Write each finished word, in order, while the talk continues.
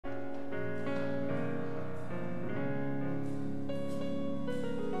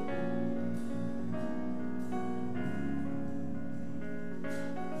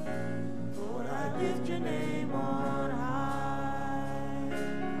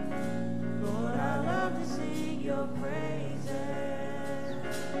your praises.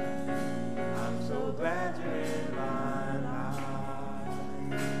 I'm so glad you're in my life.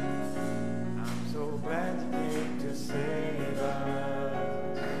 I'm so glad you came to save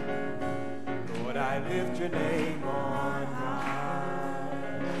us. Lord, I lift your name on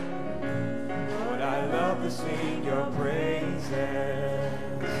high. Lord, I love to sing your praises.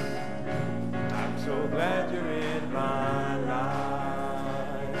 I'm so glad you're in my life.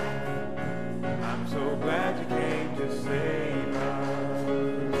 I'm so glad you came to save us.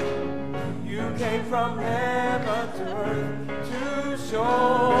 You came from heaven to earth to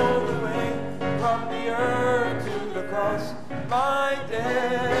show the way, from the earth to the cross, my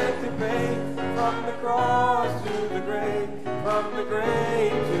debt to pay, from the cross to the grave, from the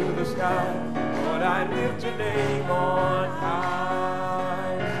grave to the sky. Lord, I lift your name on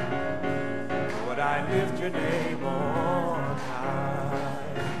high. Lord, I lift your name on high.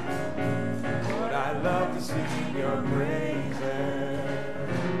 Lord, I love to sing your praises.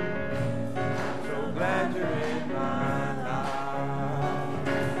 I'm so glad you're in my life.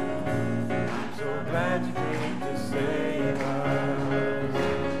 I'm so glad you came to save us.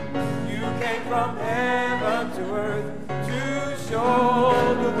 You came from heaven to earth to show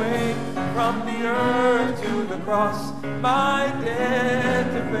the way, from the earth to the cross, my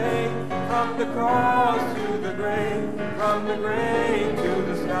debt to pay, from the cross to the grave, from the grave to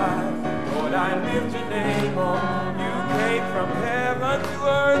the sky. Lord, I lift your name on. You came from heaven to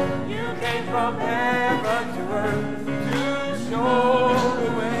earth. You came from heaven to earth to show the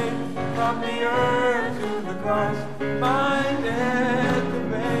way, from the earth to the cross, my debt to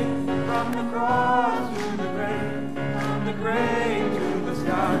pay, from the cross to the grave, from the grave to the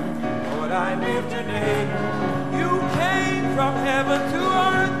sky. Lord, I lift your name. You came from heaven to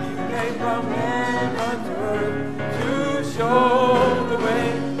earth. You came from heaven to earth to show the way,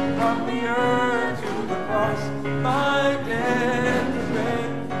 from the earth to the cross, my debt to pay,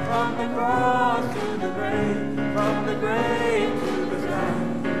 from the cross to the grave, from the grave to the sky.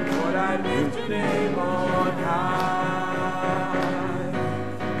 Lord, I lift your name on high.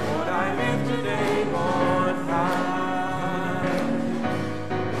 Lord, I lift your name on high.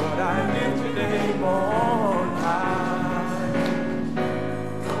 Lord, I lift your name on high.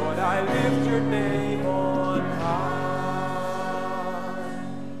 Lord, I lift your name on high.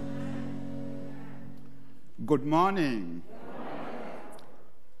 Good morning.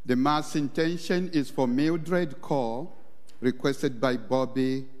 The Mass intention is for Mildred Cole, requested by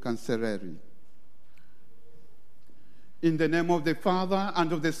Bobby Cancereri. In the name of the Father,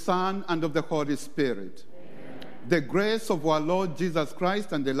 and of the Son, and of the Holy Spirit. Amen. The grace of our Lord Jesus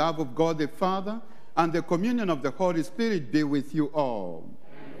Christ, and the love of God the Father, and the communion of the Holy Spirit be with you all.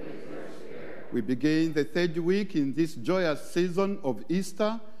 And with your spirit. We begin the third week in this joyous season of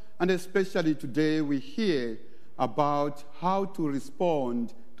Easter, and especially today we hear about how to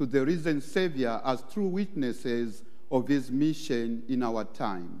respond to the risen Savior as true witnesses of his mission in our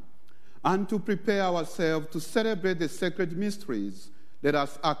time. And to prepare ourselves to celebrate the sacred mysteries, let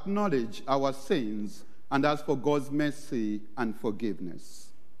us acknowledge our sins and ask for God's mercy and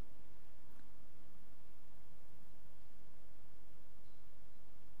forgiveness.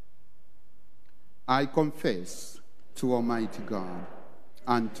 I confess to Almighty God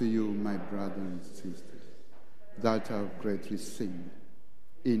and to you, my brothers and sisters, that I have greatly sinned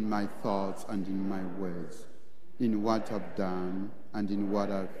in my thoughts and in my words, in what I've done and in what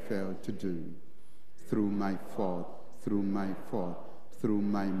I've failed to do, through my fault, through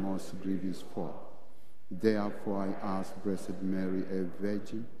my most grievous fault. Therefore I ask Blessed Mary, a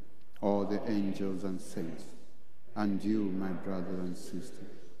Virgin, all the angels and saints, and you, my brothers and sisters,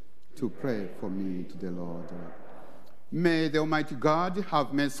 to pray for me to the Lord. May the Almighty God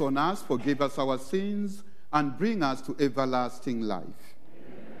have mercy on us, forgive us our sins, and bring us to everlasting life.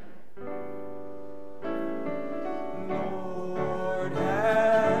 Lord,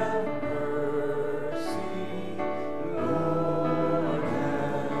 have mercy. Lord,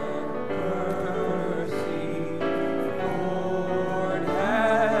 have mercy. Lord,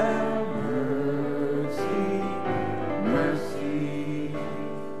 have mercy. Mercy,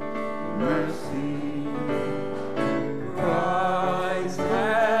 mercy. Christ,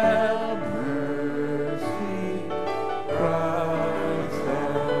 have mercy. Christ,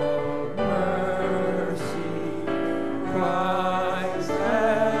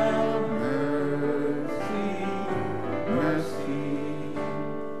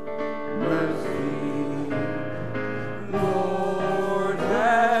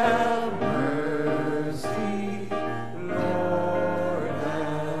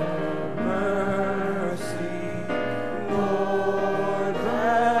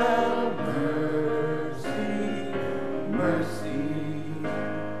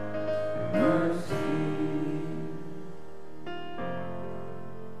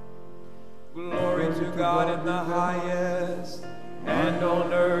 highest, and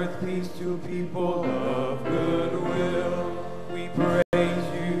on earth peace to people of good will. We praise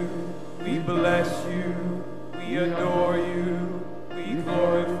you, we bless you, we adore you, we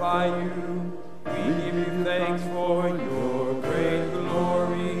glorify you, we give you thanks for your great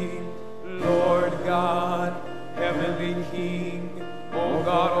glory. Lord God, heavenly King, O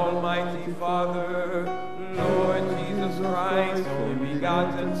God, Almighty Father, Lord Jesus Christ, only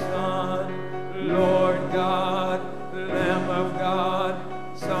begotten Son, Lord God, Lamb of God,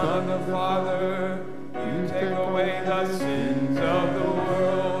 Son of the Father, you take away the sins of the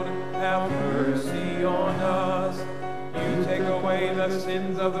world, have mercy on us. You take away the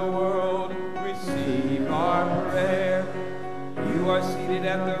sins of the world, receive our prayer. You are seated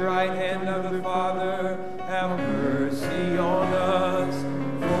at the right hand of the Father, have mercy on us.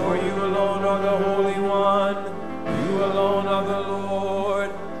 For you alone are the Holy One, you alone are the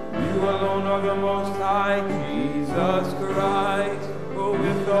Lord, you alone are the Most High, Jesus Christ, who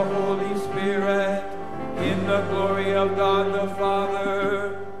with the Holy Spirit, in the glory of God the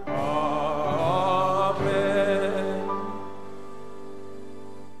Father. Amen.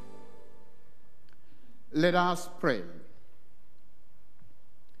 Let us pray.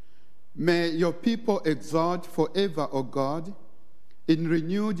 May your people exult forever, O God, in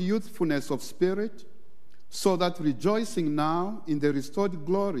renewed youthfulness of spirit, so that rejoicing now in the restored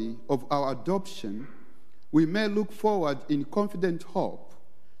glory of our adoption, we may look forward in confident hope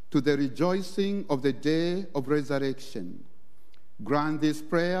to the rejoicing of the day of resurrection. Grant this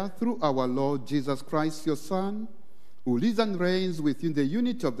prayer through our Lord Jesus Christ, your Son, who lives and reigns within the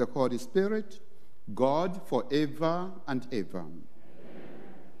unity of the Holy Spirit, God forever and ever.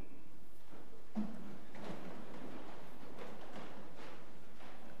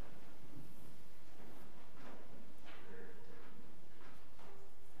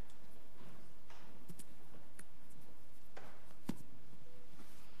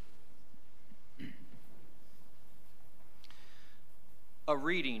 A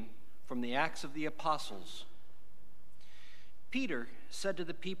reading from the Acts of the Apostles. Peter said to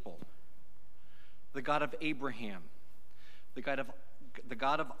the people, "The God of Abraham, the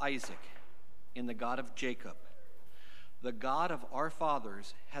God of Isaac, and the God of Jacob, the God of our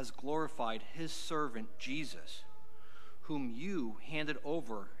fathers has glorified his servant Jesus, whom you handed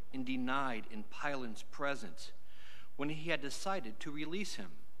over and denied in Pilate's presence when he had decided to release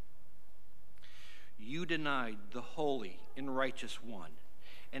him. You denied the holy and righteous one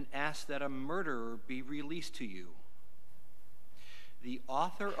and asked that a murderer be released to you. The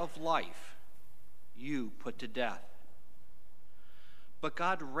author of life you put to death. But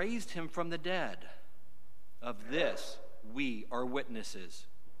God raised him from the dead. Of this we are witnesses.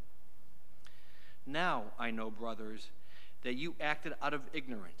 Now I know, brothers, that you acted out of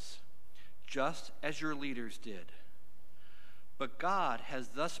ignorance, just as your leaders did. But God has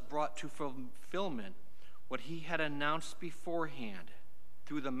thus brought to fulfillment what he had announced beforehand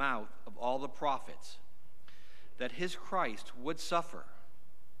through the mouth of all the prophets, that his Christ would suffer.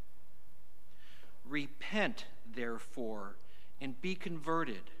 Repent, therefore, and be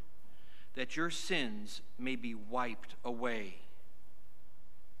converted, that your sins may be wiped away."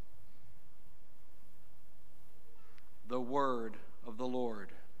 The word of the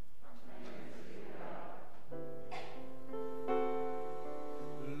Lord.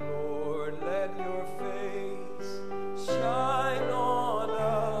 Lord, let your face shine on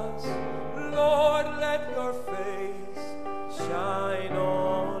us. Lord, let your face shine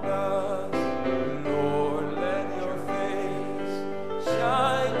on us. Lord, let your face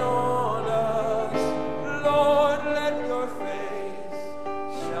shine on us. Lord, let your face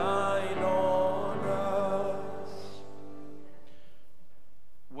shine on us.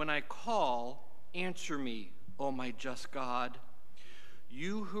 When I call, answer me, O my just God.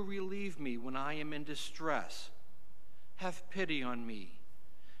 You who relieve me when I am in distress, have pity on me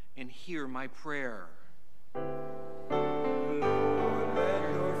and hear my prayer. Lord,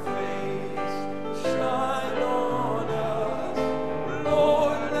 let your face shine on us.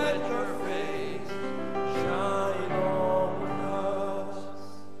 Lord, let your face shine on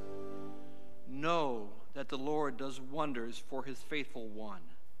us. Know that the Lord does wonders for his faithful one.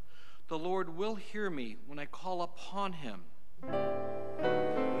 The Lord will hear me when I call upon him.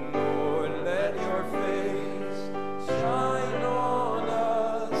 Lord, let your face shine on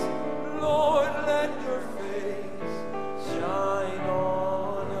us. Lord, let your face shine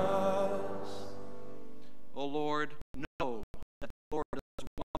on us. O Lord, know that the Lord does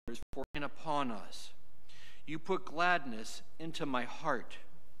wonders for and upon us. You put gladness into my heart.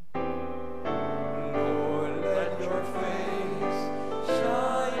 Lord, let your face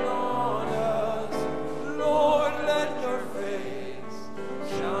shine on us. Lord,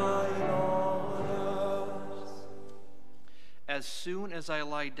 soon as I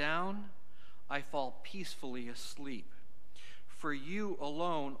lie down, I fall peacefully asleep. For you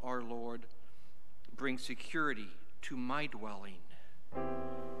alone, our Lord, bring security to my dwelling.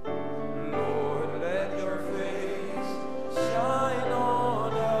 Lord, let your face shine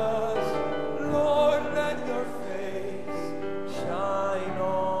on us. Lord, let your face shine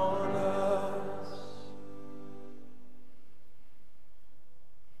on us.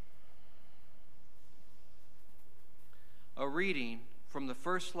 A reading from the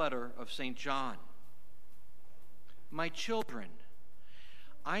first letter of St. John. My children,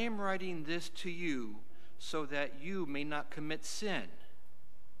 I am writing this to you so that you may not commit sin.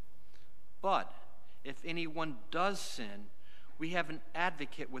 But if anyone does sin, we have an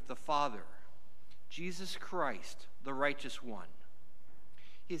advocate with the Father, Jesus Christ, the righteous one.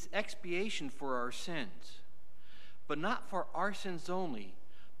 He is expiation for our sins, but not for our sins only,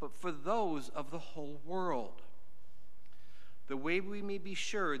 but for those of the whole world. The way we may be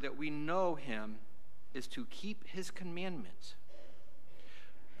sure that we know him is to keep his commandments.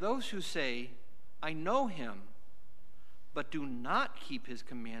 Those who say, I know him, but do not keep his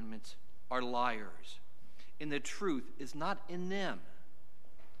commandments are liars, and the truth is not in them.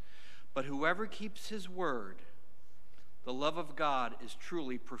 But whoever keeps his word, the love of God is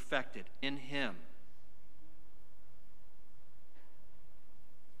truly perfected in him.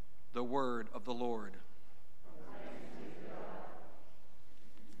 The word of the Lord.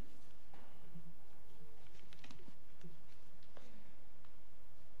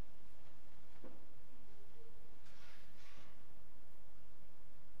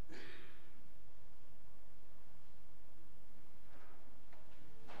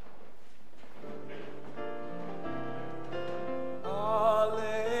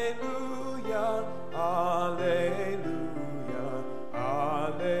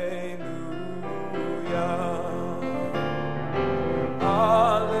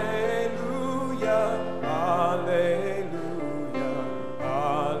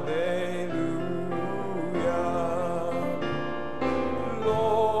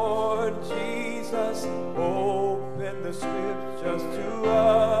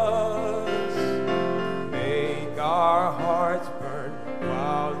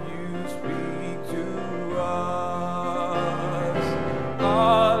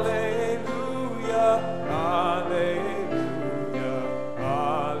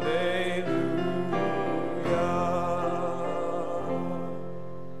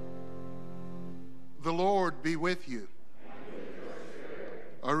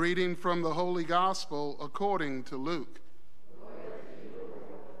 A reading from the Holy Gospel according to Luke.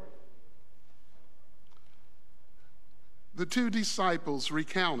 The two disciples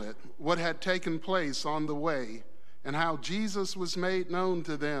recounted what had taken place on the way and how Jesus was made known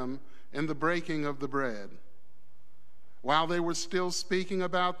to them in the breaking of the bread. While they were still speaking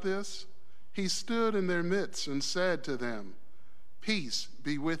about this, he stood in their midst and said to them, "Peace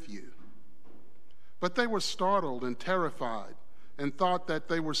be with you." But they were startled and terrified and thought that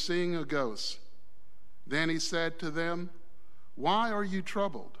they were seeing a ghost. Then he said to them, "Why are you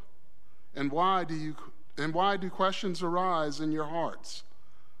troubled? And why do questions arise in your hearts?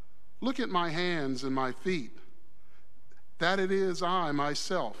 Look at my hands and my feet, that it is I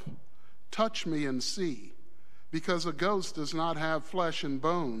myself. Touch me and see, because a ghost does not have flesh and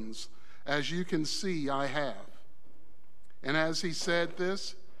bones, as you can see I have." And as he said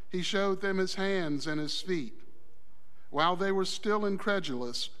this, he showed them his hands and his feet. While they were still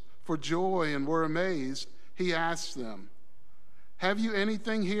incredulous for joy and were amazed, he asked them, "Have you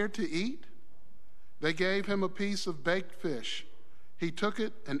anything here to eat?" They gave him a piece of baked fish. He took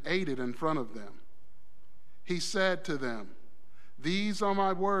it and ate it in front of them. He said to them, "These are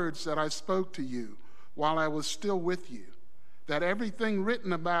my words that I spoke to you while I was still with you, that everything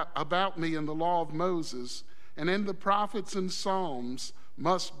written about me in the law of Moses and in the prophets and Psalms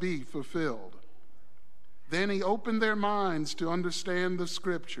must be fulfilled." Then he opened their minds to understand the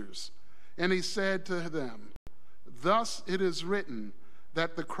scriptures, and he said to them, "Thus it is written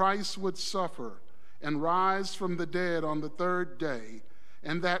that the Christ would suffer and rise from the dead on the third day,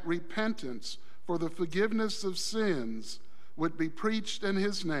 and that repentance for the forgiveness of sins would be preached in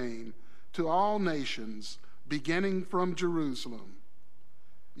his name to all nations, beginning from Jerusalem.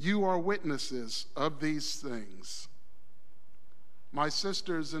 You are witnesses of these things." My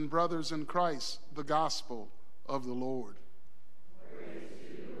sisters and brothers in Christ, the gospel of the Lord. Praise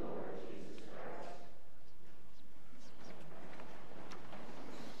to you, Lord Jesus Christ.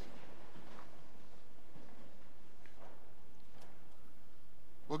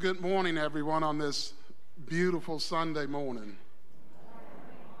 Well, good morning, everyone, on this beautiful Sunday morning.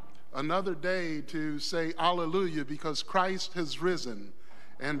 another day to say hallelujah because Christ has risen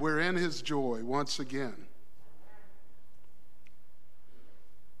and we're in his joy once again.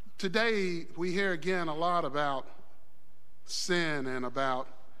 Today, we hear again a lot about sin and about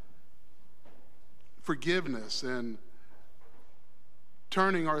forgiveness and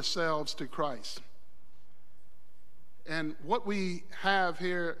turning ourselves to Christ. And what we have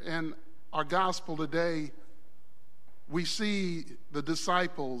here in our gospel today, we see the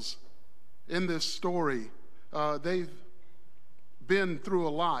disciples in this story. They've been through a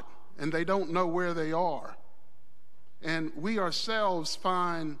lot, and they don't know where they are. And we ourselves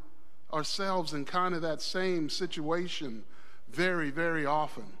find ourselves in kind of that same situation very, very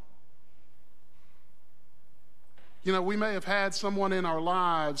often. You know, we may have had someone in our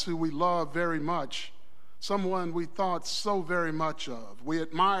lives who we love very much, someone we thought so very much of. We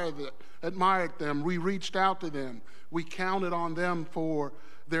admired them. We reached out to them. We counted on them for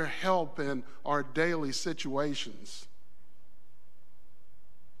their help in our daily situations.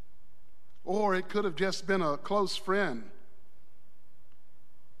 Or it could have just been a close friend,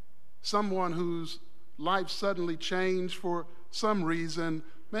 someone whose life suddenly changed for some reason.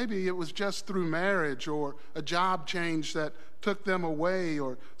 Maybe it was just through marriage or a job change that took them away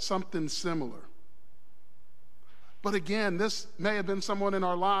or something similar. But again, this may have been someone in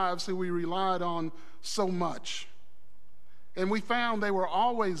our lives who we relied on so much. And we found they were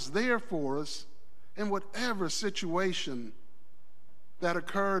always there for us in whatever situation that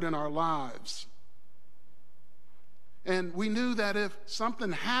occurred in our lives. And we knew that if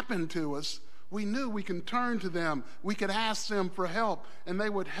something happened to us, we knew we can turn to them. We could ask them for help, and they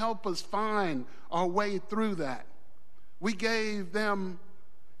would help us find our way through that. We gave them,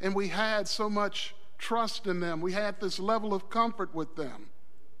 and we had so much trust in them. We had this level of comfort with them.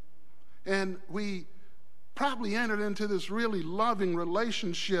 And we probably entered into this really loving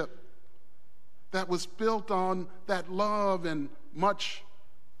relationship that was built on that love and much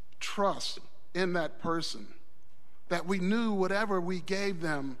trust in that person, that we knew whatever we gave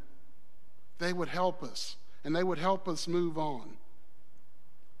them, they would help us, and they would help us move on.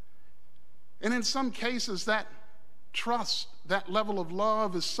 And in some cases, that trust, that level of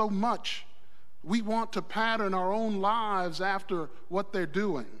love is so much, we want to pattern our own lives after what they're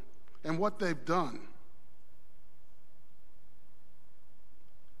doing and what they've done.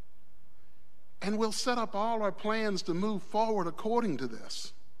 And we'll set up all our plans to move forward according to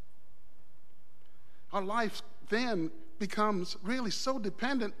this. Our life then becomes really so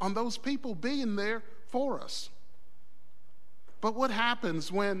dependent on those people being there for us. But what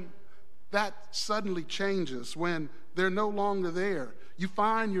happens when that suddenly changes, when they're no longer there? You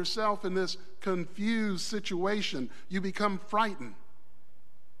find yourself in this confused situation. You become frightened,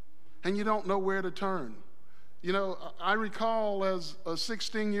 and you don't know where to turn. You know, I recall as a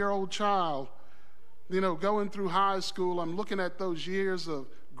 16-year-old child, going through high school, I'm looking at those years of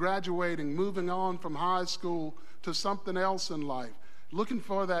graduating, moving on from high school to something else in life, looking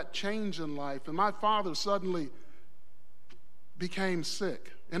for that change in life. And my father suddenly became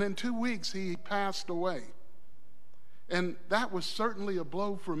sick. And in 2 weeks, he passed away. And that was certainly a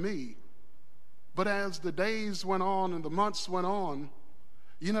blow for me. But as the days went on and the months went on,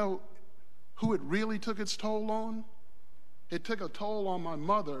 who it really took its toll on? It took a toll on my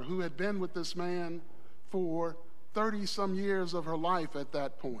mother, who had been with this man for 30-some years of her life at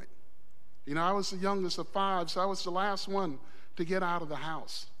that point. I was the youngest of 5, so I was the last one to get out of the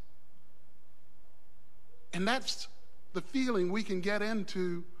house. And that's the feeling we can get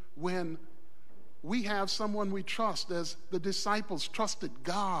into when we have someone we trust, as the disciples trusted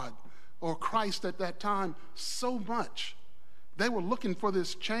God or Christ at that time so much. They were looking for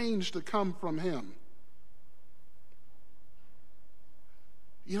this change to come from him.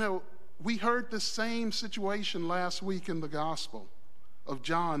 We heard the same situation last week in the gospel of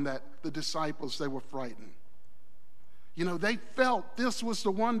John, that the disciples, they were frightened. They felt this was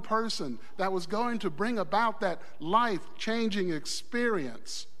the one person that was going to bring about that life-changing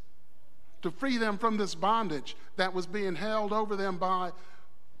experience to free them from this bondage that was being held over them by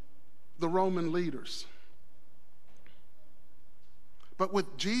the Roman leaders. But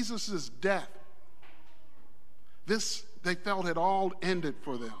with Jesus' death, this, they felt, had all ended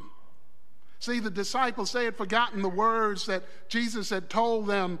for them. See, the disciples, they had forgotten the words that Jesus had told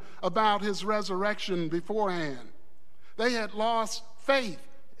them about his resurrection beforehand. They had lost faith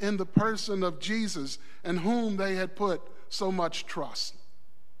in the person of Jesus, in whom they had put so much trust.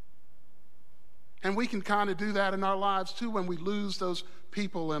 And we can kind of do that in our lives too, when we lose those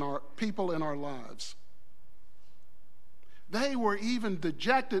people in our lives. They were even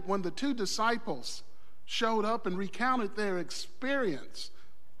dejected when the 2 disciples showed up and recounted their experience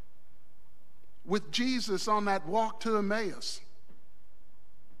with Jesus on that walk to Emmaus.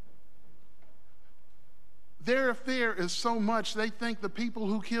 Their fear is so much they think the people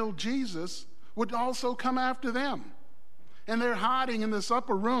who killed Jesus would also come after them. And they're hiding in this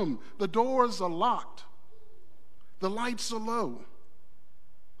upper room. The doors are locked. The lights are low.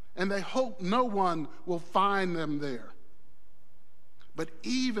 And they hope no one will find them there. But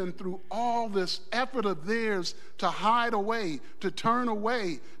even through all this effort of theirs to hide away, to turn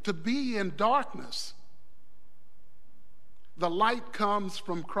away, to be in darkness, the light comes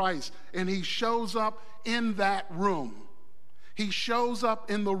from Christ, and he shows up in that room. He shows up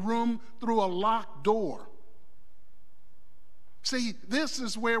in the room through a locked door. See, this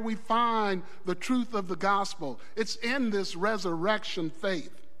is where we find the truth of the gospel. It's in this resurrection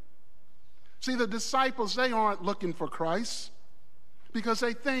faith. See, the disciples, they aren't looking for Christ because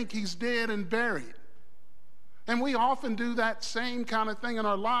they think he's dead and buried. And we often do that same kind of thing in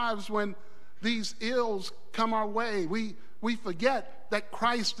our lives when these ills come our way. We forget that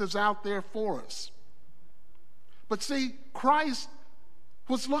Christ is out there for us. But see, Christ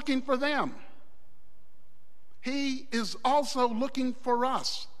was looking for them. He is also looking for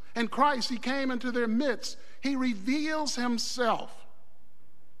us. And Christ, he came into their midst. He reveals himself.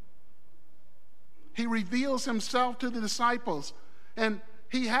 He reveals himself to the disciples, and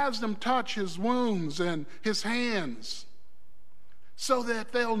he has them touch his wounds and his hands so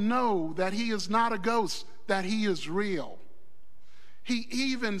that they'll know that he is not a ghost, that he is real. He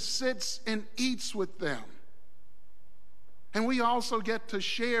even sits and eats with them. And we also get to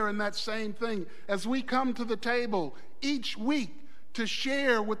share in that same thing as we come to the table each week to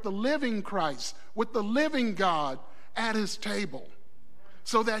share with the living Christ, with the living God at his table,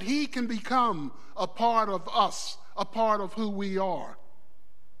 so that he can become a part of us, a part of who we are.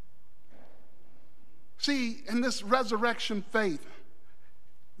 See, in this resurrection faith,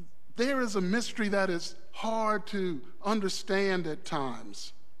 there is a mystery that is hard to understand at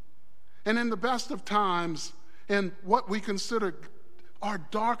times. And in the best of times, in what we consider our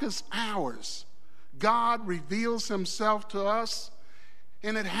darkest hours, God reveals himself to us,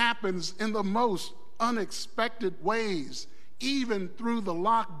 and it happens in the most unexpected ways, even through the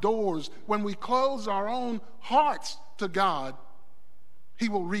locked doors. When we close our own hearts to God, he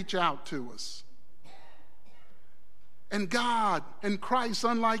will reach out to us. And God and Christ,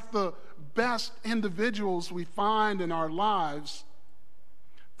 unlike the best individuals we find in our lives,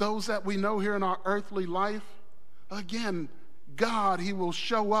 those that we know here in our earthly life, again, God, he will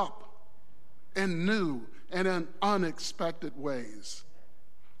show up in new and in unexpected ways.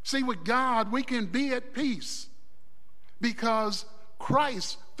 See, with God, we can be at peace because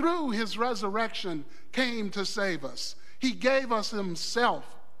Christ, through his resurrection, came to save us. He gave us himself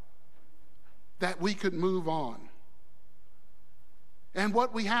that we could move on. And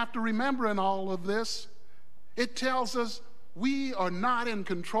what we have to remember in all of this, it tells us we are not in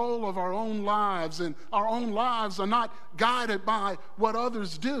control of our own lives, and our own lives are not guided by what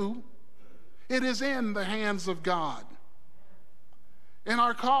others do. It is in the hands of God. And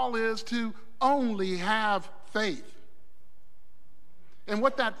our call is to only have faith. And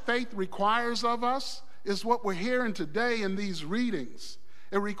what that faith requires of us is what we're hearing today in these readings.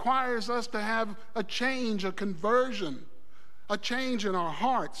 It requires us to have a change, a conversion, a change in our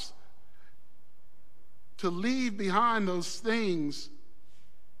hearts, to leave behind those things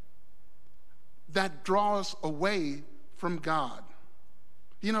that draw us away from God.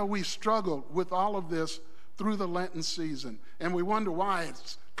 You know, we struggled with all of this through the Lenten season, and we wonder why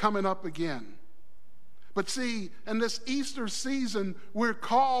it's coming up again. But see, in this Easter season, we're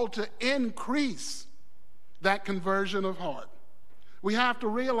called to increase that conversion of heart. We have to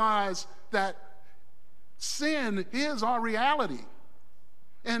realize that sin is our reality.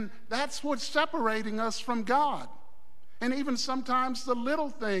 And that's what's separating us from God. And even sometimes the little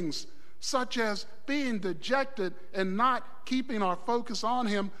things, such as being dejected and not keeping our focus on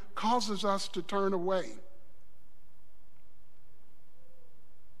him, causes us to turn away.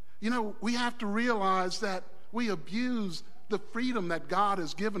 You know, we have to realize that we abuse the freedom that God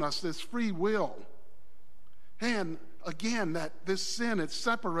has given us, this free will. And again, that this sin, it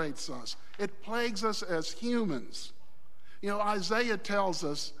separates us. It plagues us as humans. You know, Isaiah tells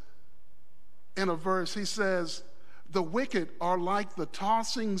us in a verse, he says, "The wicked are like the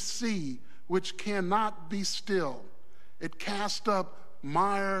tossing sea, which cannot be still. It casts up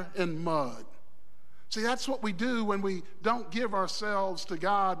mire and mud." See, that's what we do when we don't give ourselves to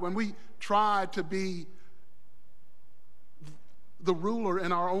God, when we try to be the ruler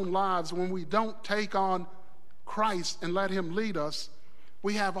in our own lives, when we don't take on Christ and let him lead us.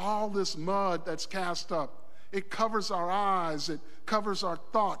 We have all this mud that's cast up. It covers our eyes, it covers our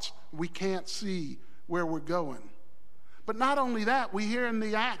thoughts, we can't see where we're going. But not only that, we hear in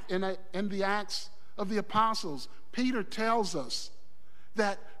the Acts of the Apostles, Peter tells us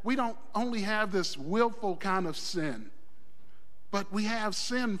that we don't only have this willful kind of sin, but we have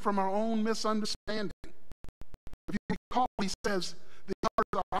sin from our own misunderstanding. If you recall, he says, "It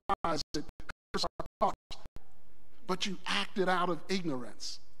covers our eyes, it covers our thoughts, but you acted out of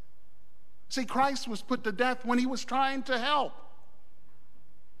ignorance." See, Christ was put to death when he was trying to help,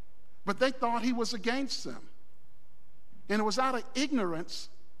 but they thought he was against them. And it was out of ignorance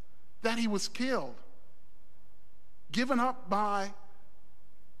that he was killed, given up by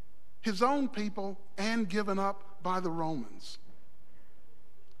his own people and given up by the Romans.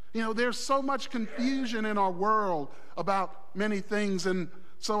 You know, there's so much confusion in our world about many things, and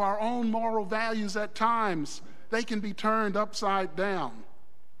so our own moral values at times, they can be turned upside down.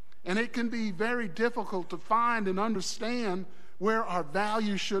 And it can be very difficult to find and understand where our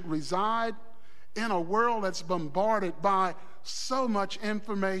values should reside in a world that's bombarded by so much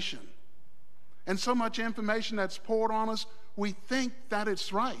information. And so much information that's poured on us, we think that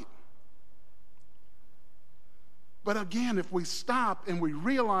it's right. But again, if we stop and we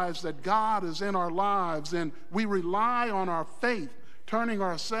realize that God is in our lives and we rely on our faith, turning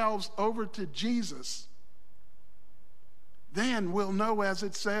ourselves over to Jesus, then we'll know, as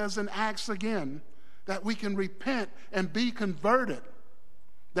it says in Acts again, that we can repent and be converted,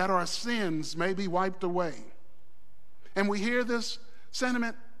 that our sins may be wiped away. And we hear this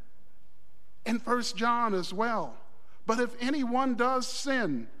sentiment in 1 John as well. But if anyone does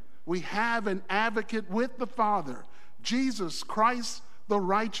sin, we have an advocate with the Father, Jesus Christ, the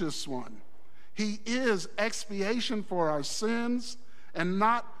righteous one. He is expiation for our sins, and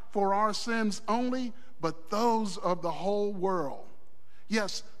not for our sins only, but those of the whole world.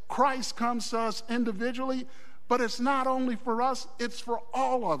 Yes, Christ comes to us individually, but it's not only for us, it's for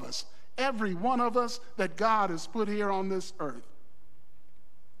all of us, every one of us that God has put here on this earth.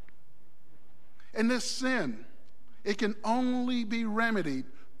 And this sin, it can only be remedied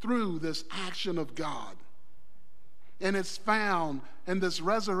through this action of God. And it's found in this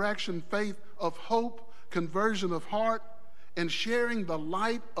resurrection faith of hope, conversion of heart, and sharing the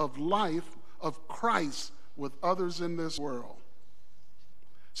light of life of Christ with others in this world.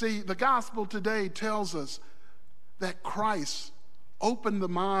 See, the gospel today tells us that Christ opened the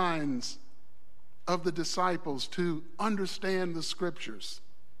minds of the disciples to understand the scriptures,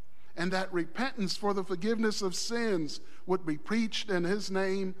 and that repentance for the forgiveness of sins would be preached in his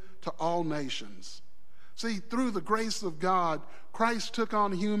name to all nations. See, through the grace of God, Christ took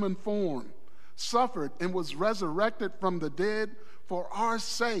on human form, suffered, and was resurrected from the dead for our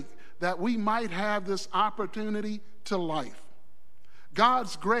sake, that we might have this opportunity to life.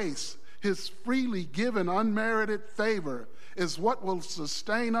 God's grace, his freely given unmerited favor, is what will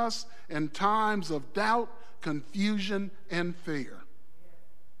sustain us in times of doubt, confusion, and fear.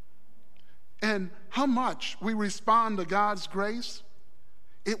 And how much we respond to God's grace,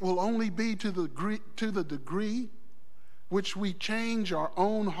 it will only be to the degree which we change our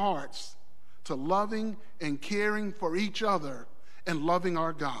own hearts to loving and caring for each other and loving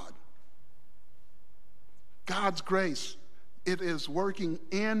our God. God's grace, it is working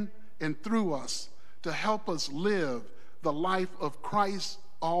in and through us to help us live the life of Christ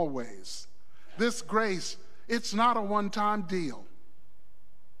always. This grace, it's not a one-time deal.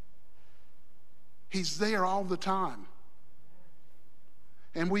 He's there all the time.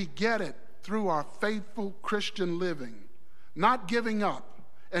 And we get it through our faithful Christian living, not giving up,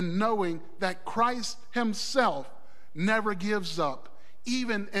 and knowing that Christ himself never gives up.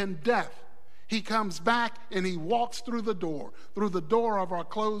 Even in death, he comes back and he walks through the door of our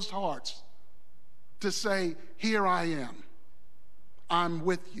closed hearts to say, "Here I am. I'm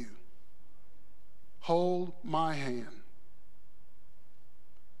with you. Hold my hand."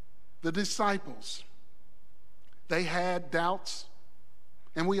 The disciples, they had doubts,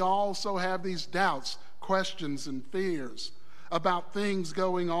 and we also have these doubts, questions, and fears about things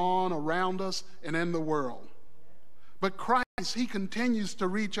going on around us and in the world. But Christ, he continues to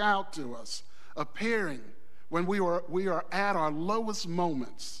reach out to us, appearing when we are at our lowest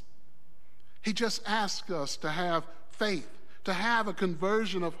moments. He just asks us to have faith, to have a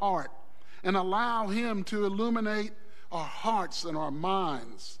conversion of heart, and allow him to illuminate our hearts and our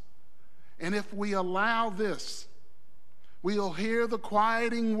minds. And if we allow this, we'll hear the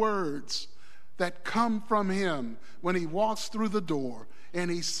quieting words that come from him when he walks through the door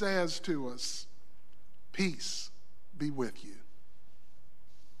and he says to us, "Peace be with you."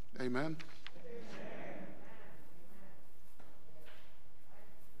 Amen.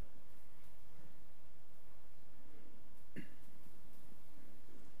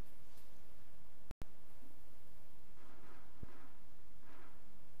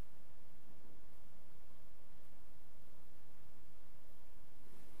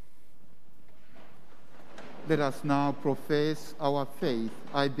 Let us now profess our faith.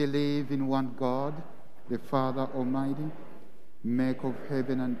 I believe in one God, the Father Almighty, maker of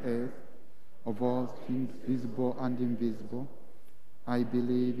heaven and earth, of all things visible and invisible. I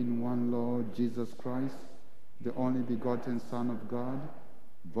believe in one Lord Jesus Christ, the only begotten Son of God,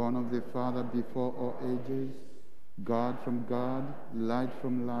 born of the Father before all ages, God from God, light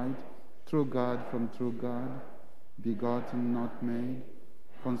from light, true God from true God, begotten, not made,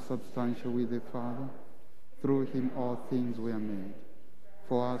 consubstantial with the Father. Through him all things were made.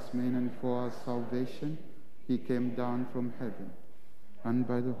 For us men and for our salvation, he came down from heaven, and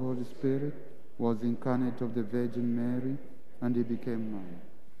by the Holy Spirit was incarnate of the Virgin Mary, and he became man.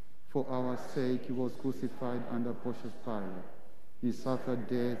 For our sake he was crucified under Pontius Pilate. He suffered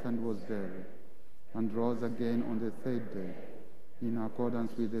death and was buried, and rose again on the third day, in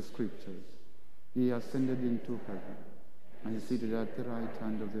accordance with the Scriptures. He ascended into heaven, and is seated at the right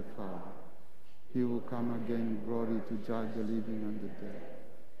hand of the Father. He will come again in glory to judge the living and the dead,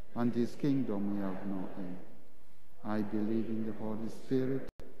 and his kingdom we have no end. I believe in the Holy Spirit,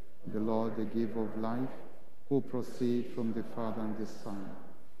 the Lord, the giver of life, who proceeds from the Father and the Son,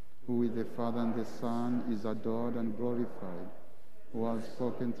 who with the Father and the Son is adored and glorified, who has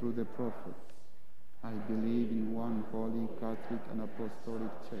spoken through the prophet. I believe in one holy, Catholic, and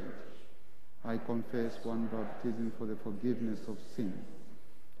Apostolic Church. I confess one baptism for the forgiveness of sins,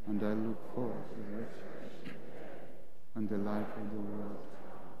 and I look forward to the resurrection and the life of the world.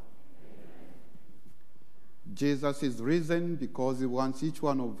 Jesus is risen because he wants each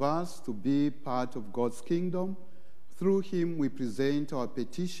one of us to be part of God's kingdom. Through him, we present our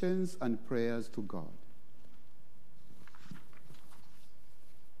petitions and prayers to God.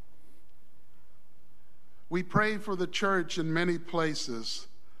 We pray for the church in many places,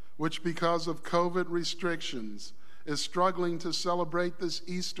 which because of COVID restrictions is struggling to celebrate this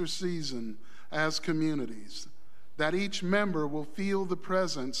Easter season as communities, that each member will feel the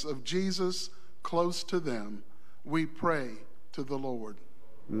presence of Jesus close to them. We pray to the Lord.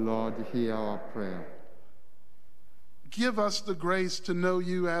 Lord, hear our prayer. Give us the grace to know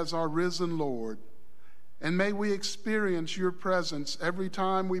you as our risen Lord, and may we experience your presence every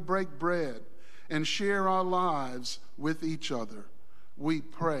time we break bread and share our lives with each other. We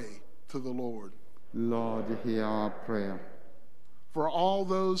pray to the Lord. Lord, hear our prayer. For all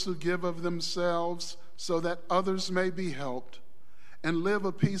those who give of themselves so that others may be helped and live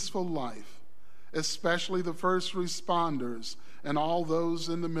a peaceful life, especially the first responders and all those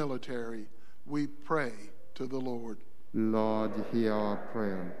in the military, we pray to the Lord. Lord, hear our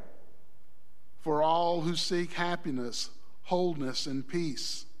prayer. For all who seek happiness, wholeness, and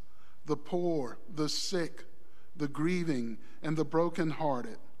peace, the poor, the sick, the grieving, and the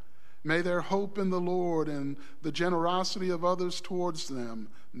brokenhearted, may their hope in the Lord and the generosity of others towards them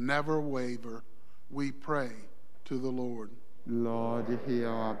never waver. We pray to the Lord. Lord, hear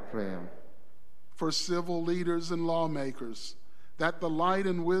our prayer. For civil leaders and lawmakers, that the light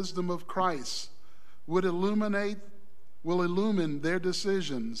and wisdom of Christ will illumine their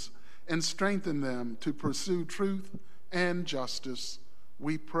decisions and strengthen them to pursue truth and justice.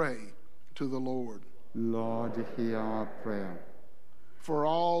 We pray to the Lord. Lord, hear our prayer. For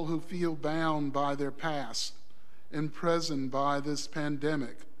all who feel bound by their past, imprisoned by this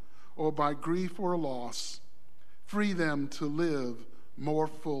pandemic, or by grief or loss, free them to live more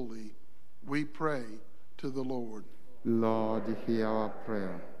fully. We pray to the Lord. Lord, hear our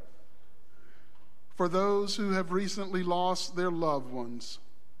prayer. For those who have recently lost their loved ones,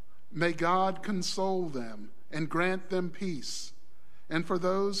 may God console them and grant them peace. And for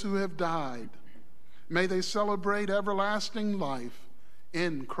those who have died, may they celebrate everlasting life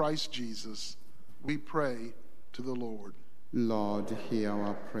in Christ Jesus. We pray to the Lord. Lord, hear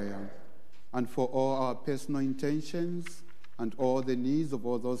our prayer. And for all our personal intentions and all the needs of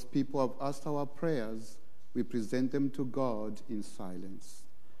all those people who have asked our prayers, we present them to God in silence.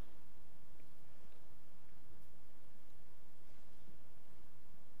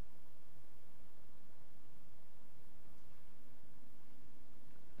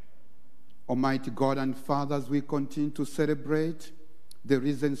 Almighty God and Father, as we continue to celebrate the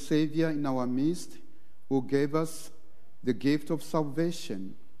risen Savior in our midst, who gave us the gift of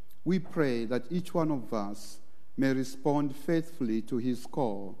salvation, we pray that each one of us may respond faithfully to his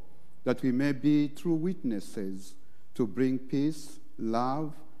call, that we may be true witnesses to bring peace,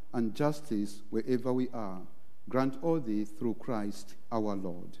 love, and justice wherever we are. Grant all this through Christ our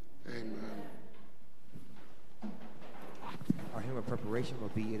Lord. Amen. Our hymn of preparation will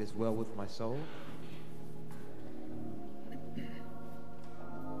be "It Is Well With My Soul."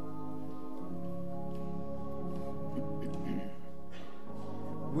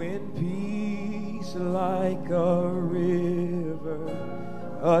 When peace like a river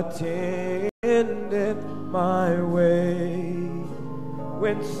attended my way.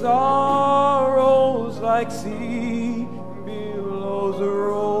 When sorrows like sea billows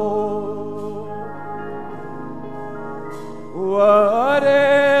roll, whatever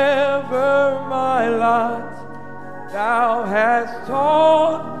my lot, thou hast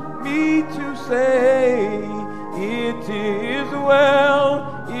taught me to say, it is well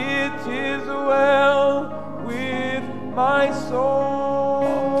with my soul.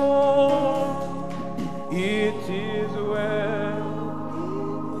 It is well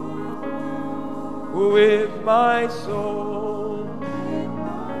with my soul.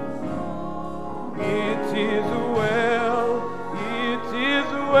 It is well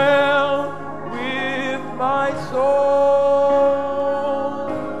with my soul.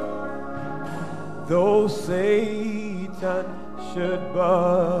 Though Satan should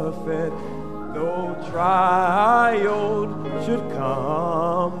buffet, though trial should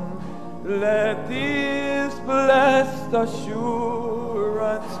come, let this blessed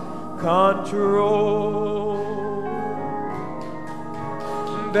assurance control,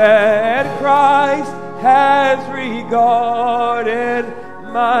 that Christ has regarded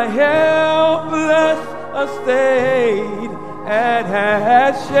my helpless estate and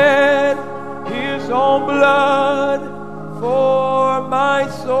has shed his own blood for my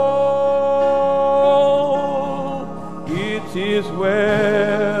soul. It is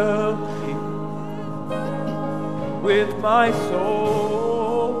well with my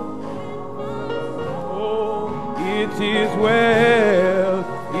soul. Oh, it is well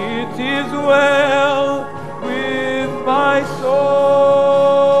with my soul.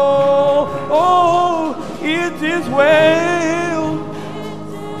 Oh, it is well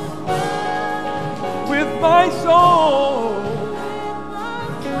with my soul.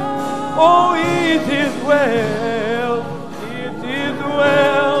 Oh, it is well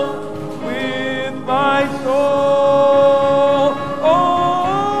with my soul.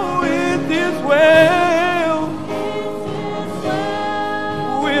 Oh, it is well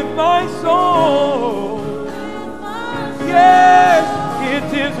with my soul. Yes, it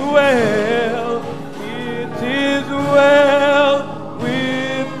is well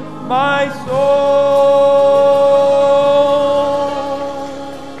with my soul.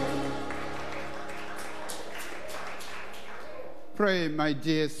 Pray, my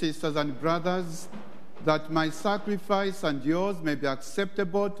dear sisters and brothers, that my sacrifice and yours may be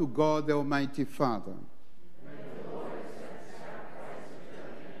acceptable to God the Almighty Father.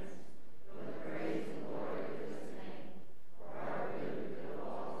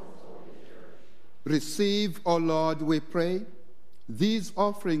 Receive, O Lord, we pray, these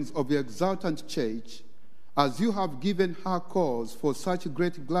offerings of your exultant church, as you have given her cause for such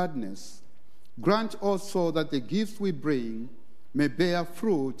great gladness. Grant also that the gifts we bring may bear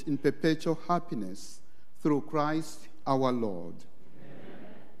fruit in perpetual happiness, through Christ our Lord. Amen.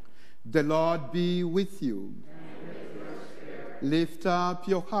 The Lord be with you. And with your spirit. Lift up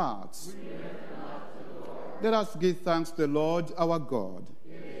your hearts. We lift them up to the Lord. Let us give thanks to the Lord our God.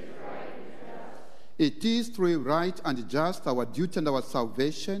 It is truly right and just, our duty and our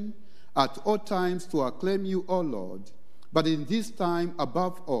salvation, at all times to acclaim you, O Lord, but in this time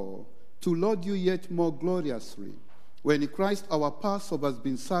above all, to laud you yet more gloriously, when Christ our Passover has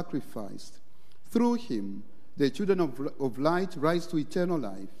been sacrificed. Through him, the children of light rise to eternal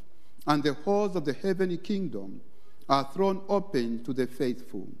life, and the halls of the heavenly kingdom are thrown open to the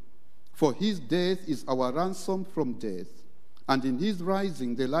faithful. For his death is our ransom from death, and in his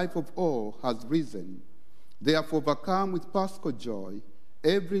rising the life of all has risen. Therefore, overcome with paschal joy,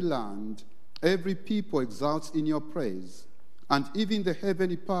 every land, every people exalts in your praise, and even the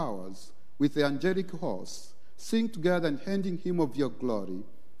heavenly powers with the angelic hosts sing together and handing him of your glory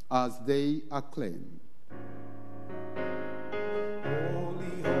as they acclaim.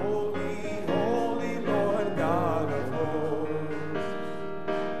 Holy, holy, holy Lord God of hosts,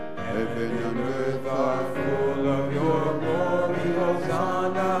 heaven and earth are full of your glory.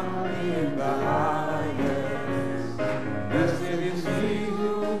 Hosanna in the highest. Blessed is he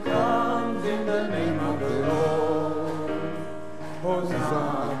who comes in the name of the Lord.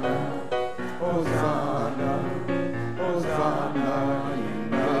 Hosanna, Hosanna, Hosanna in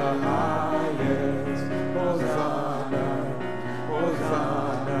the highest. Hosanna,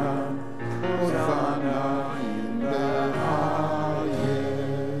 Hosanna, Hosanna in the highest.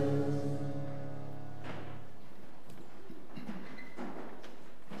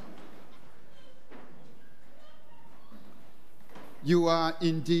 You are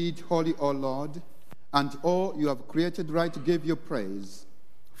indeed holy, O Lord, and all you have created right to give you praise.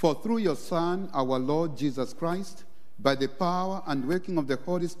 For through your Son, our Lord Jesus Christ, by the power and working of the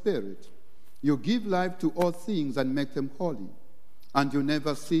Holy Spirit, you give life to all things and make them holy. And you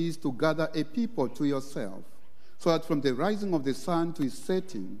never cease to gather a people to yourself, so that from the rising of the sun to its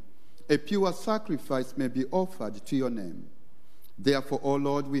setting, a pure sacrifice may be offered to your name. Therefore, O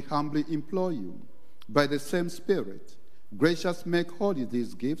Lord, we humbly implore you, by the same Spirit, gracious make holy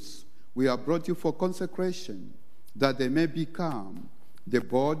these gifts we have brought you for consecration, that they may become the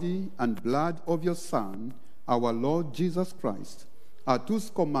body and blood of your Son, our Lord Jesus Christ, at whose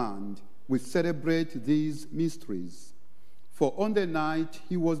command we celebrate these mysteries. For on the night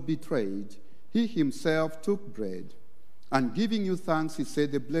he was betrayed, he himself took bread, and giving you thanks, he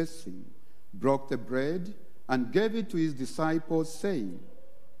said a blessing, broke the bread, and gave it to his disciples, saying,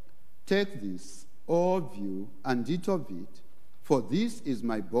 "Take this, all of you, and eat of it, for this is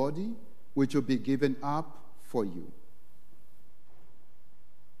my body, which will be given up for you."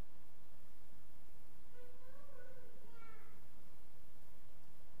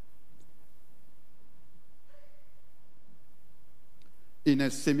 In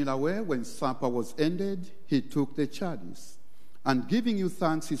a similar way, when supper was ended, he took the chalice, and giving you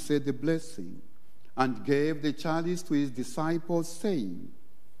thanks, he said the blessing, and gave the chalice to his disciples, saying,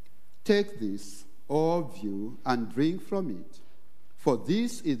 "Take this, all of you, and drink from it, for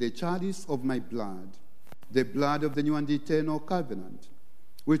this is the chalice of my blood, the blood of the new and eternal covenant,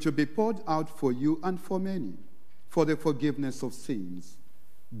 which will be poured out for you and for many, for the forgiveness of sins.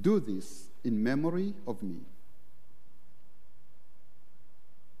 Do this in memory of me."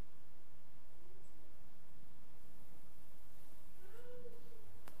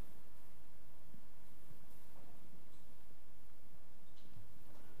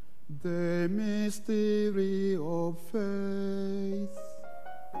 The mystery of faith.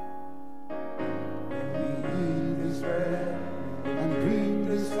 Eat this bread and drink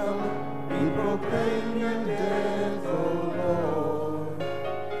this cup, we proclaim your death, O Lord,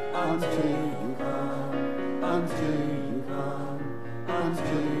 until you come, until you come,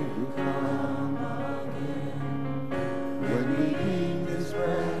 until you come again. When we eat this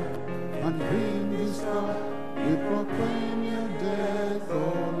bread and drink this cup, we proclaim your death, O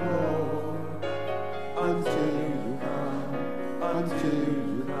Lord, until you come, until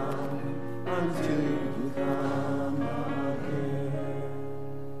you come, until you come again.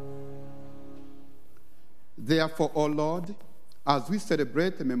 Therefore, O Lord, as we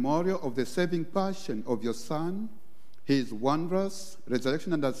celebrate the memorial of the saving passion of your Son, his wondrous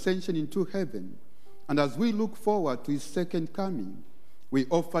resurrection and ascension into heaven, and as we look forward to his second coming, we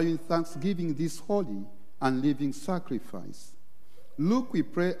offer you in thanksgiving this holy and living sacrifice. Look, we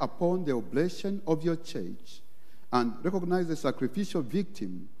pray, upon the oblation of your church, and recognize the sacrificial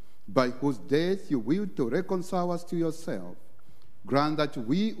victim by whose death you willed to reconcile us to yourself. Grant that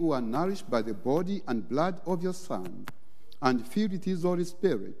we who are nourished by the body and blood of your Son, and filled with his Holy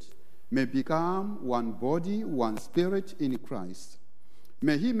Spirit, may become one body, one spirit in Christ.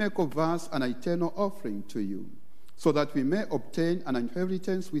 May he make of us an eternal offering to you, so that we may obtain an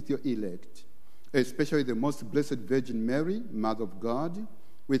inheritance with your elect, especially the most blessed Virgin Mary, Mother of God,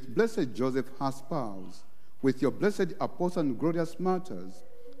 with blessed Joseph, her spouse, with your blessed apostles and glorious martyrs,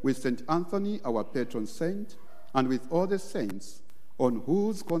 with St. Anthony, our patron saint, and with all the saints, on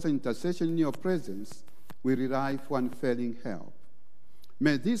whose constant intercession in your presence we rely for unfailing help.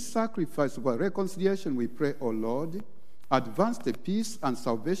 May this sacrifice of our reconciliation, we pray, O Lord, advance the peace and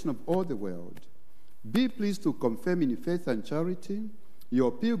salvation of all the world. Be pleased to confirm in faith and charity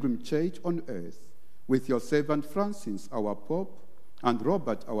your pilgrim church on earth, with your servant Francis, our Pope, and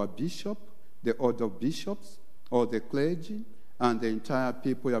Robert, our Bishop, the order of bishops, all the clergy, and the entire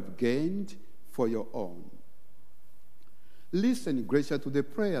people you have gained for your own. Listen, gracious, to the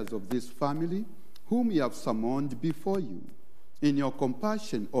prayers of this family, whom you have summoned before you. In your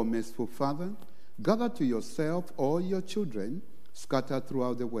compassion, O merciful Father, gather to yourself all your children scattered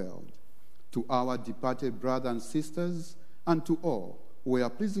throughout the world. To our departed brothers and sisters, and to all who are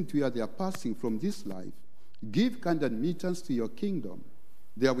pleasing to hear their passing from this life, give kind admittance to your kingdom.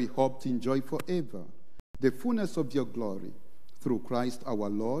 There we hope to enjoy forever the fullness of your glory, through Christ our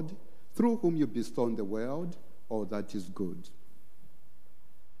Lord, through whom you bestow on the world all that is good.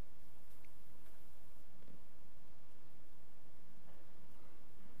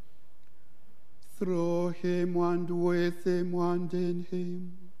 Through him and with him and in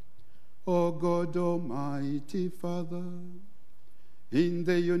him, O God Almighty Father, in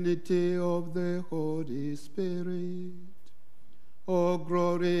the unity of the Holy Spirit, all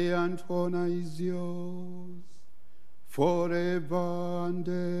glory and honor is yours, forever and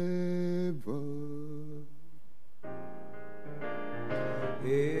ever.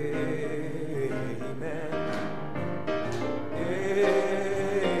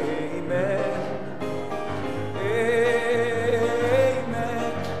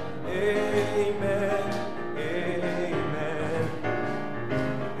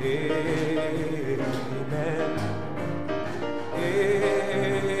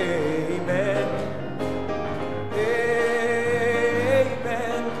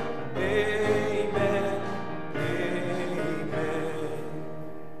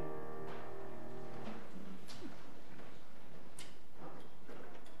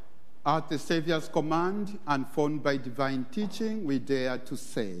 At the Savior's command and formed by divine teaching, we dare to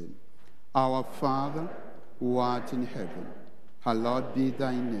say, Our Father, who art in heaven, hallowed be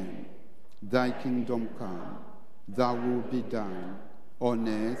thy name. Thy kingdom come, thy will be done, on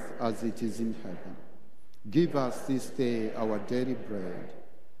earth as it is in heaven. Give us this day our daily bread,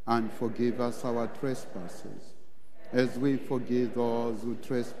 and forgive us our trespasses, as we forgive those who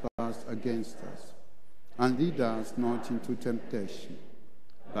trespass against us. And lead us not into temptation,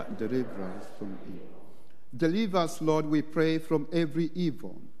 but deliver us from evil. Deliver us, Lord, we pray, from every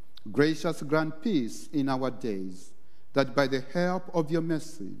evil. Gracious, grant peace in our days, that by the help of your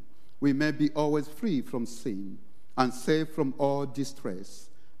mercy we may be always free from sin and safe from all distress,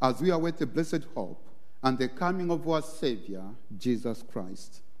 as we await the blessed hope and the coming of our Savior, Jesus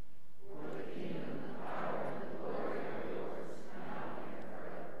Christ.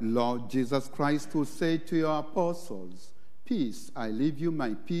 Lord Jesus Christ, who said to your apostles, Peace I leave you,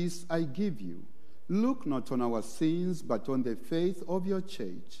 my peace I give you. Look not on our sins, but on the faith of your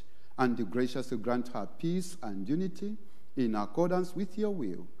church, and graciously grant her peace and unity in accordance with your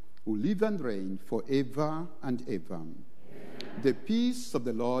will, who live and reign forever and ever. Amen. The peace of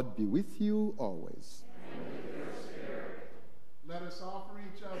the Lord be with you always. And with your spirit. Let us offer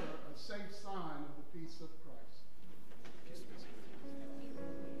each other a safe sign of the peace of Christ.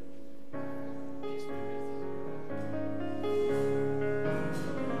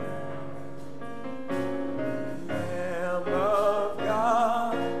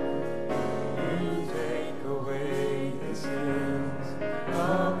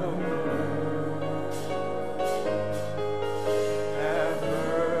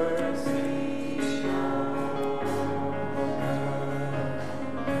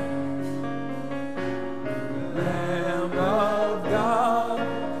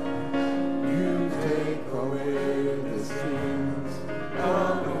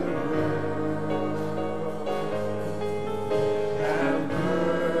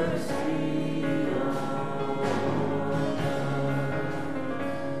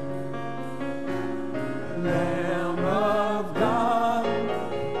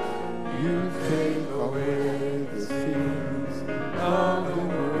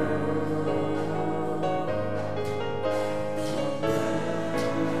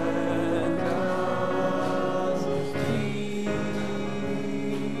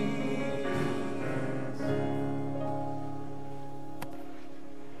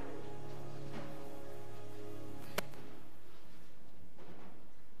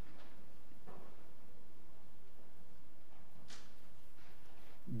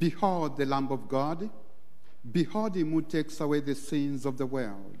 Behold the Lamb of God. Behold him who takes away the sins of the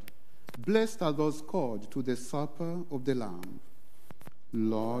world. Blessed are those called to the supper of the Lamb.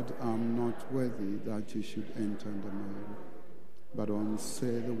 Lord, I am not worthy that you should enter under my roof, but only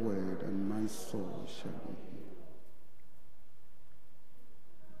say the word, and my soul shall be healed.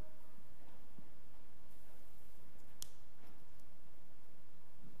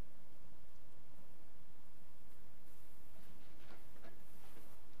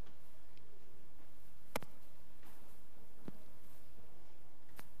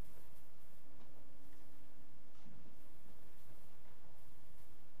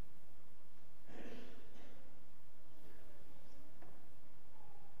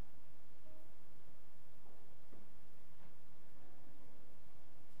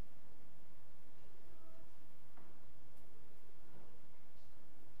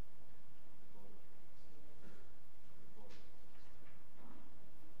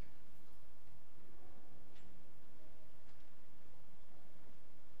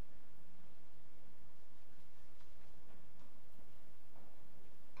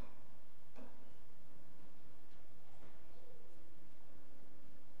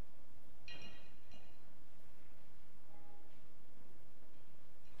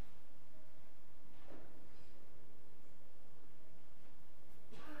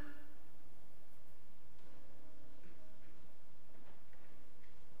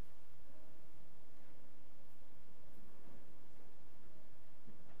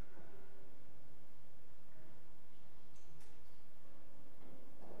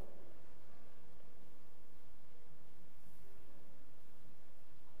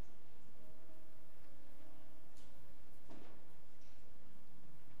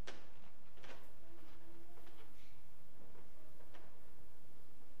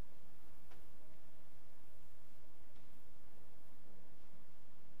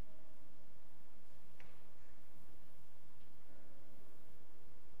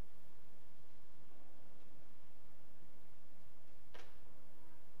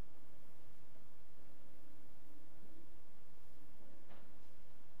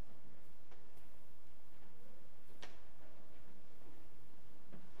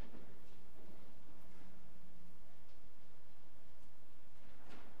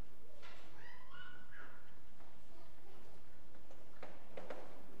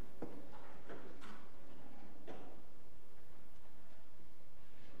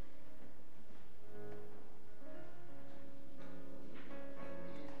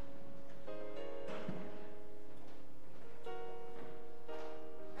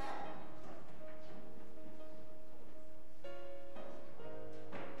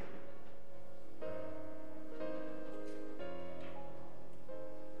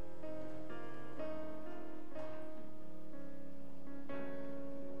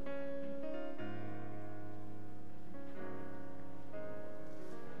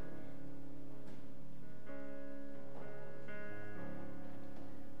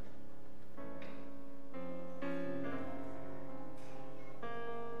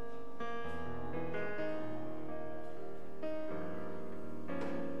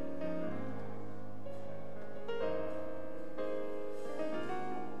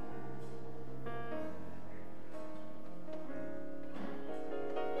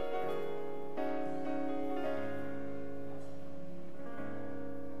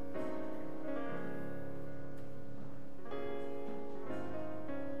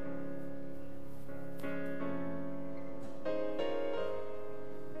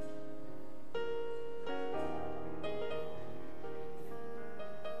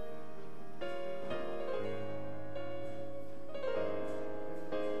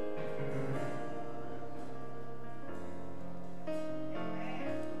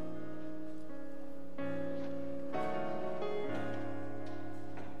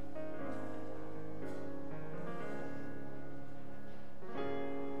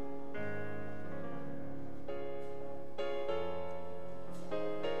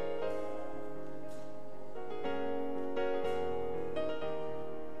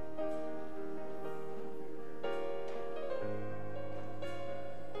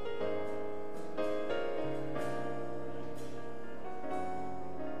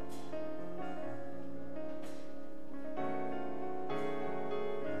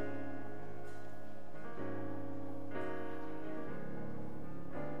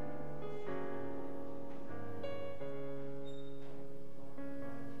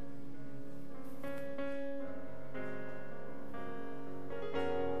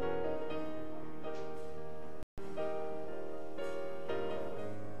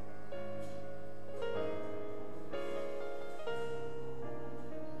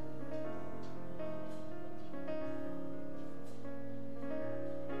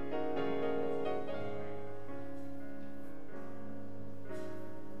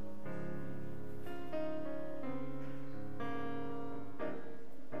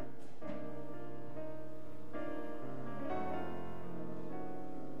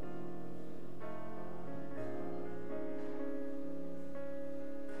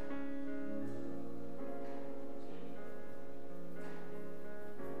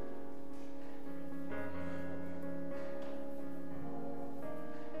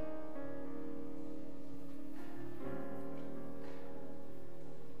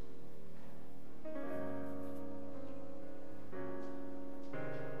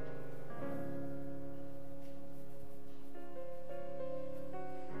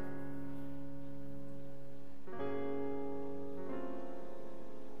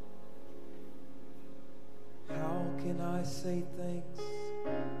 say thanks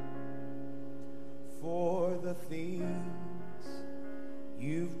for the things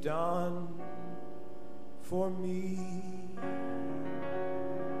you've done for me.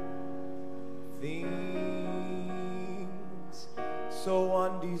 Things so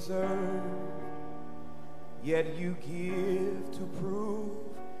undeserved, yet you give to prove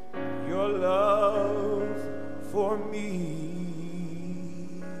your love for me.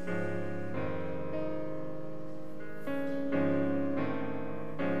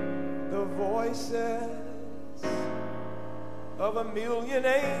 The voices of a million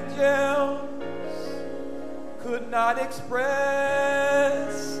angels could not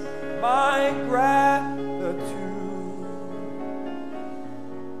express my gratitude.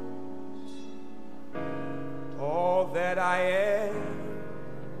 All that I am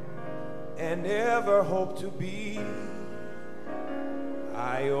and ever hope to be,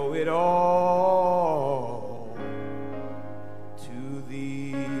 I owe it all to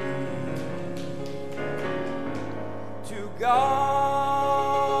thee. To God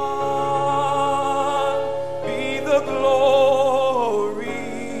be the glory.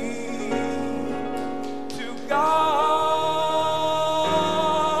 To God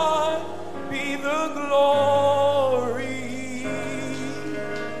be the glory.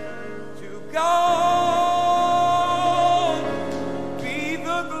 To God be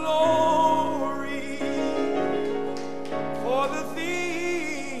the glory for the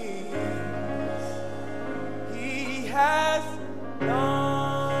things He has done.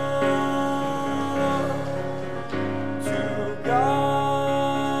 To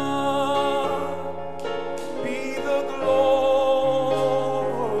God be the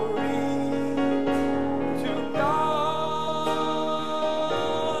glory. To God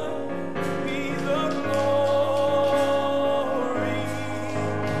be the glory.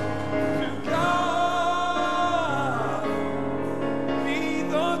 To God be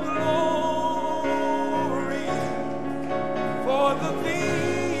the glory for the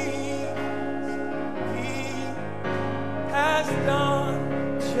things He has done.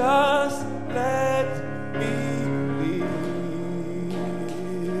 Just let me live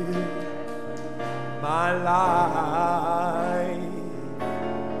my life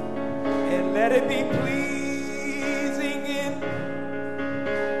and let it be pleasing in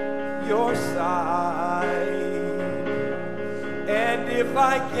your sight. And if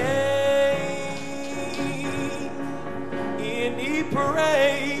I gain any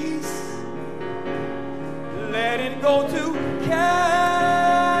praise, let it go to Calvary.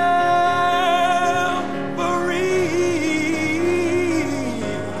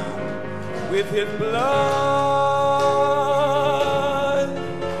 With His blood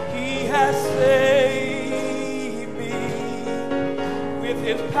He has saved me. With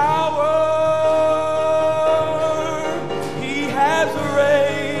His power He has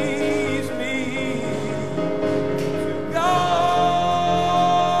raised me. To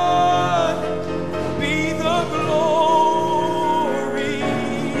God be the glory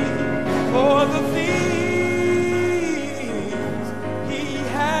for the things He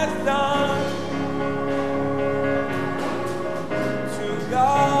has done. To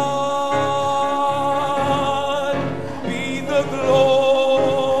God be the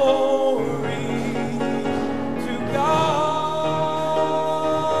glory. To God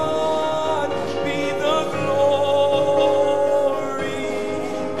be the glory.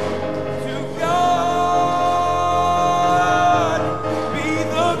 To God be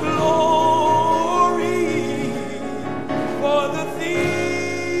the glory for the things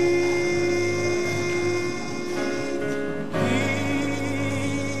He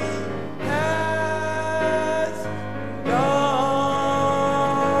has done.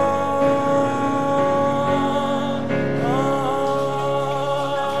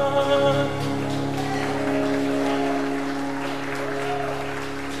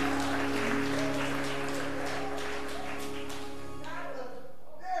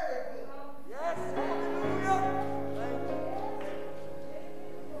 Yes, hallelujah.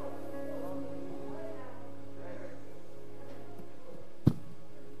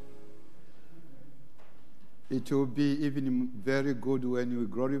 It will be even very good when we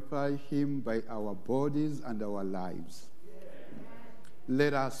glorify Him by our bodies and our lives.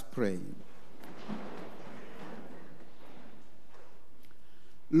 Let us pray.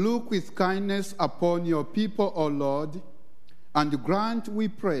 Look with kindness upon your people, O Lord, and grant, we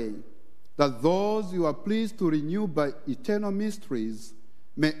pray, that those you are pleased to renew by eternal mysteries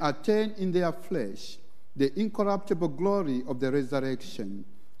may attain in their flesh the incorruptible glory of the resurrection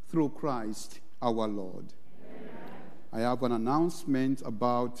through Christ our Lord. Amen. I have an announcement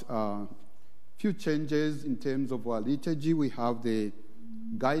about Few changes in terms of our liturgy. We have the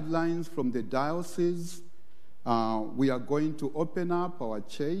guidelines from the diocese. We are going to open up our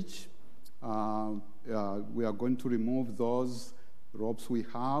church. We are going to remove those ropes we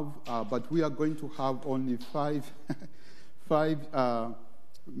have, but we are going to have only five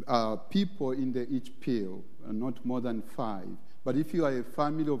people in each pew, not more than 5. But if you are a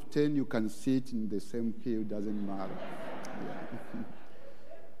family of 10, you can sit in the same pew, doesn't matter. Yeah.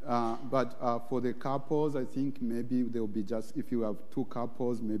 But for the couples, I think maybe there will be just, if you have 2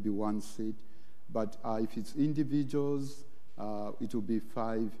 couples, maybe 1 seat. But if it's individuals, it will be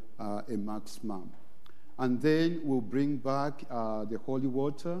 5 a maximum. And then we'll bring back the holy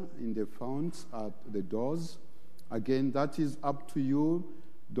water in the founts at the doors. Again, that is up to you.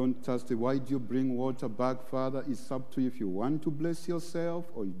 Don't trust it. Why do you bring water back, Father? It's up to you if you want to bless yourself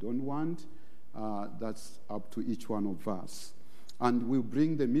or you don't want. That's up to each one of us. And we'll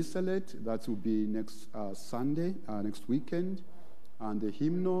bring the missalette. That will be next Sunday, next weekend. And the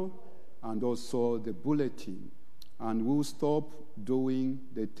hymnal, and also the bulletin. And we'll stop doing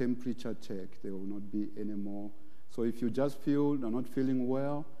the temperature check. There will not be any more. So if you just feel you're not feeling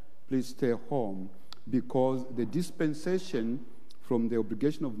well, please stay home, because the dispensation from the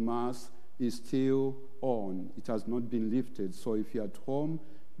obligation of Mass is still on. It has not been lifted. So if you're at home,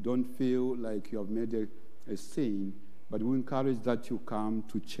 don't feel like you have made a sin, but we encourage that you come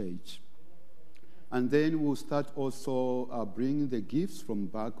to church. And then we'll start also bringing the gifts from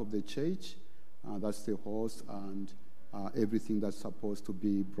back of the church. That's the horse and everything that's supposed to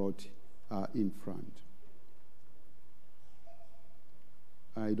be brought in front.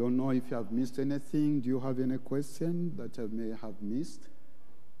 I don't know if you have missed anything. Do you have any question that I may have missed?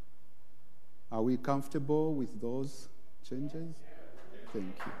 Are we comfortable with those changes? Thank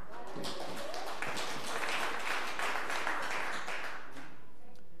you. Thank you.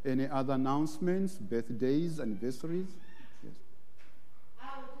 Any other announcements, birthdays, anniversaries? Yes.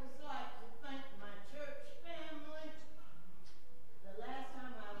 I would just like to thank my church family. The last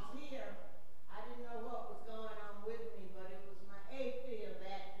time I was here, I didn't know what was going on with me, but it was my AFib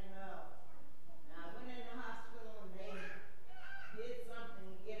acting up. And I went in the hospital and they did something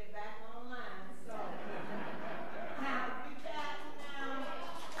to get it back online. So I'll be back now.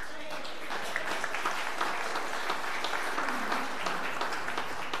 Thank you.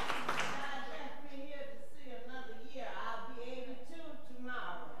 God left me here to see another year. I'll be 82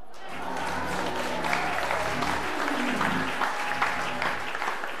 tomorrow.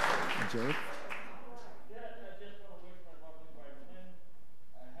 Jeff? Yeah, I just want to wish my lovely wife Lynn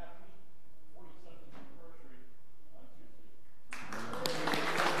a happy 47th anniversary on Tuesday.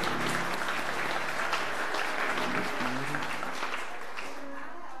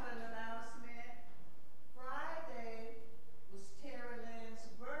 I have an announcement. Friday was Terry Lynn's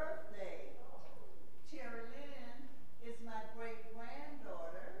birthday. Terry Lynn is my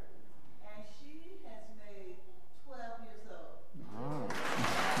great-granddaughter, and she has made 12 years old. Ah.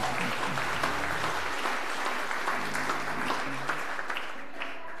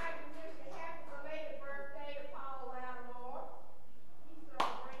 I'd like to wish a happy belated birthday to Paul Lattimore. He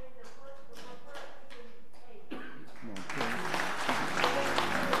celebrated his birthday in April. Okay.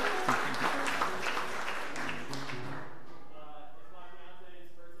 It's my fiance's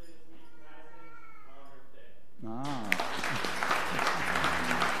birthday this week, Madison, on her day. Ah.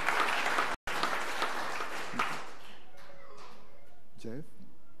 Jeff?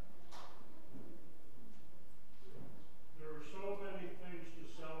 There are so many things to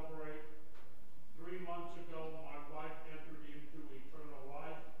celebrate. 3 months ago, my wife entered into eternal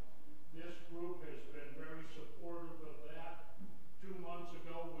life. This group has been very supportive of that. 2 months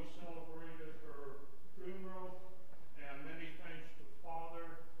ago, we celebrated her funeral, and many thanks to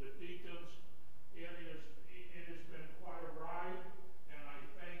Father, the deacons. It has been quite a ride, and I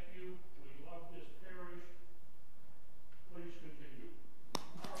thank you. We love this parish. Please continue.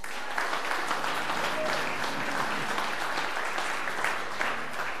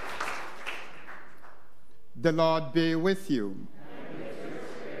 The Lord be with you.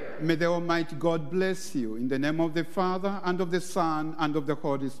 May the Almighty God bless you in the name of the Father, and of the Son, and of the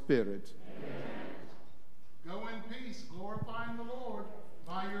Holy Spirit. Go in peace, glorifying the Lord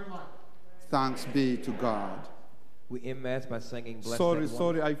by your life. Thanks be to God. We end Mass by singing Bless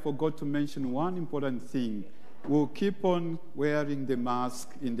Sorry, I forgot to mention one important thing. We'll keep on wearing the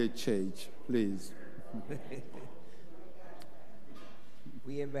mask in the church, please.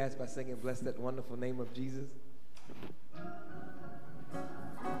 We end Mass by singing Bless that wonderful name of Jesus.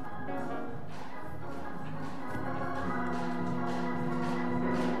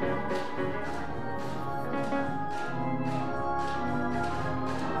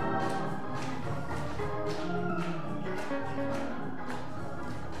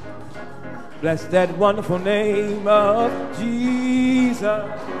 Bless that wonderful name of Jesus.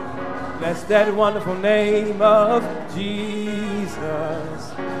 Bless that wonderful name of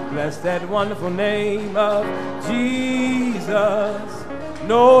Jesus. Bless that wonderful name of Jesus.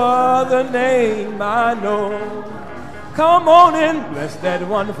 No other name I know. Come on and bless that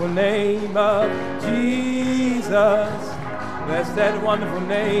wonderful name of Jesus. Bless that wonderful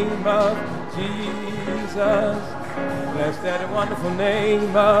name of Jesus. Bless that wonderful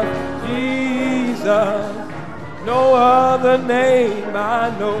name of Jesus. No other name I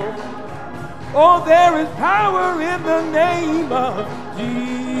know. Oh, there is power in the name of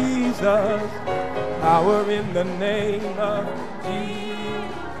Jesus. Power in the name of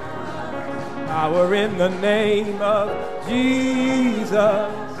Jesus. Power in the name of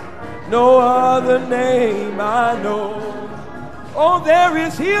Jesus. No other name I know. Oh, there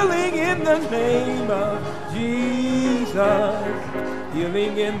is healing in the name of Jesus.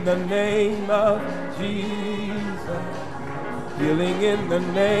 Healing in the name of Jesus. Healing in the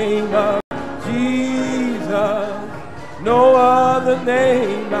name of Jesus. No other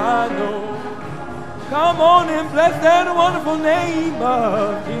name I know. Come on and bless that wonderful name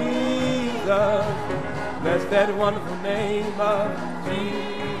of Jesus. Bless that wonderful name of Jesus.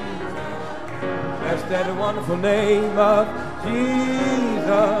 Bless that wonderful name of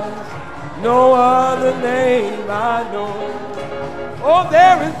Jesus. No other name I know. Oh,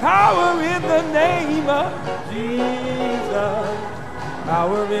 there is power in the name of Jesus.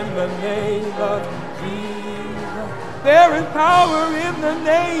 Power in the name of Jesus. There is power in the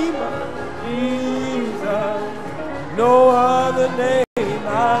name of Jesus. No other name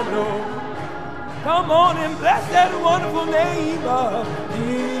I know. Come on and bless that wonderful name of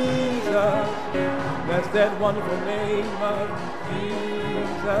Jesus. Bless that wonderful name of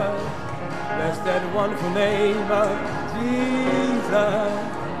Jesus. Bless that wonderful name of Jesus.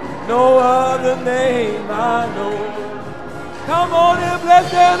 No other name I know. Come on and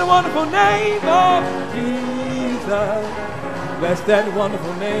bless that wonderful name of Jesus. Bless that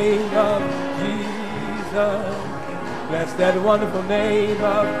wonderful name of Jesus. Bless that wonderful name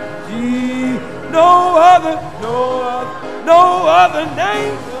of Jesus. No other name, no other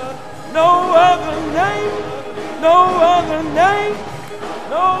name, no other name,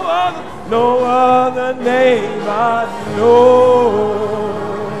 no other name I know.